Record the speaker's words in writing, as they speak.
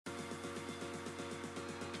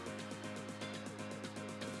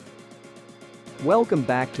Welcome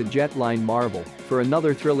back to Jetline Marvel for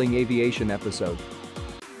another thrilling aviation episode.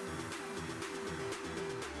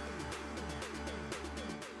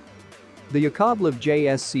 The Yakovlev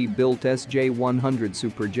JSC-built SJ-100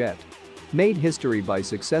 Superjet made history by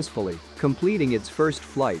successfully completing its first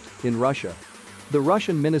flight in Russia. The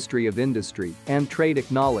Russian Ministry of Industry and Trade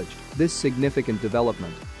acknowledged this significant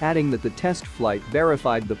development, adding that the test flight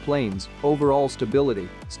verified the plane's overall stability,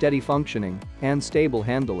 steady functioning, and stable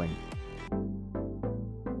handling.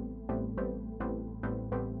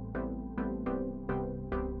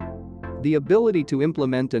 The ability to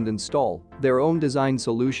implement and install their own design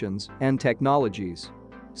solutions and technologies,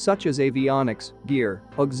 such as avionics, gear,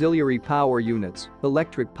 auxiliary power units,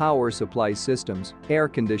 electric power supply systems, air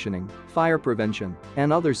conditioning, fire prevention,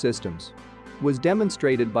 and other systems, was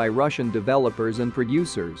demonstrated by Russian developers and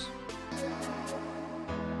producers.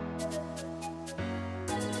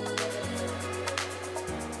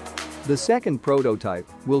 The second prototype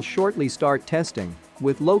will shortly start testing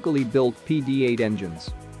with locally built PD-8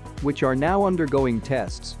 engines, which are now undergoing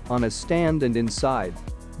tests on a stand and inside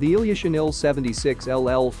the Aviation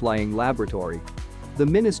Il-76LL flying laboratory. The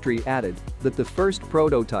ministry added that the first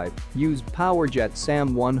prototype used Powerjet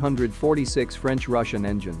SAM-146 French-Russian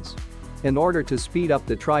engines in order to speed up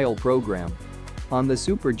the trial program. On the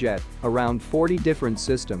Superjet, around 40 different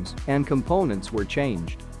systems and components were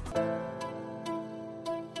changed.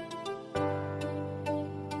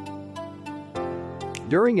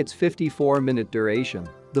 During its 54-minute duration,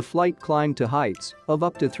 the flight climbed to heights of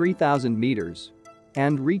up to 3,000 meters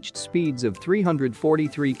and reached speeds of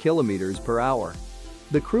 343 kilometers per hour.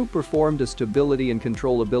 The crew performed a stability and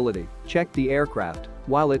controllability check the aircraft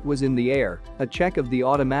while it was in the air, a check of the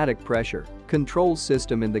automatic pressure control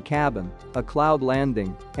system in the cabin, a cloud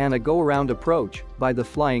landing, and a go-around approach by the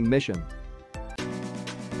flying mission.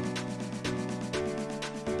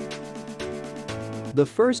 The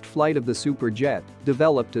first flight of the Superjet,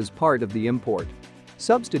 developed as part of the import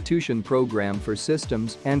substitution program for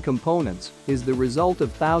systems and components, is the result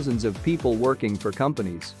of thousands of people working for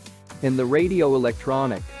companies in the radio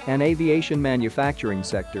electronic and aviation manufacturing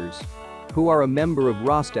sectors who are a member of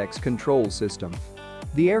Rostec's control system.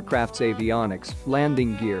 The aircraft's avionics,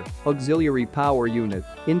 landing gear, auxiliary power unit,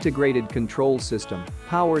 integrated control system,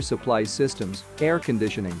 power supply systems, air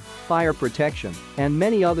conditioning, fire protection, and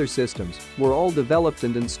many other systems were all developed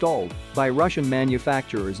and installed by Russian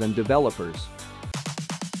manufacturers and developers.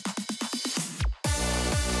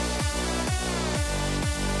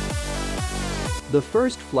 The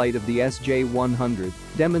first flight of the SJ-100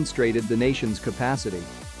 demonstrated the nation's capacity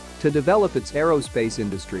to develop its aerospace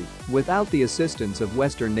industry without the assistance of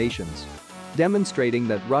Western nations, demonstrating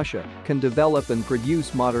that Russia can develop and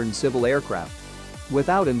produce modern civil aircraft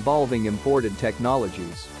without involving imported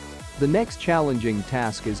technologies. The next challenging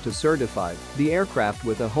task is to certify the aircraft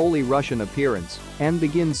with a wholly Russian appearance and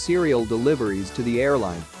begin serial deliveries to the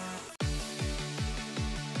airline.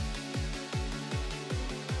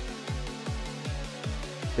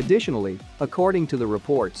 Additionally, according to the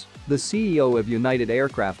reports, the CEO of United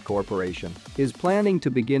Aircraft Corporation is planning to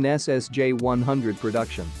begin SSJ-100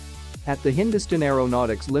 production at the Hindustan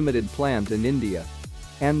Aeronautics Limited plant in India,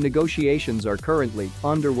 and negotiations are currently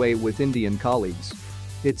underway with Indian colleagues.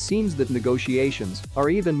 It seems that negotiations are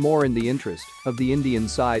even more in the interest of the Indian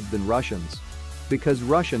side than Russians, because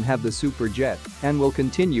Russian have the Superjet and will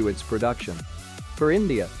continue its production. For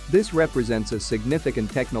India, this represents a significant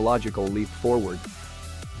technological leap forward.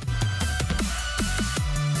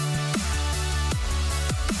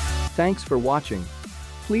 Thanks for watching.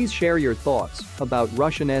 Please share your thoughts about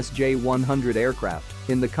Russian SJ-100 aircraft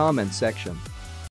in the comments section.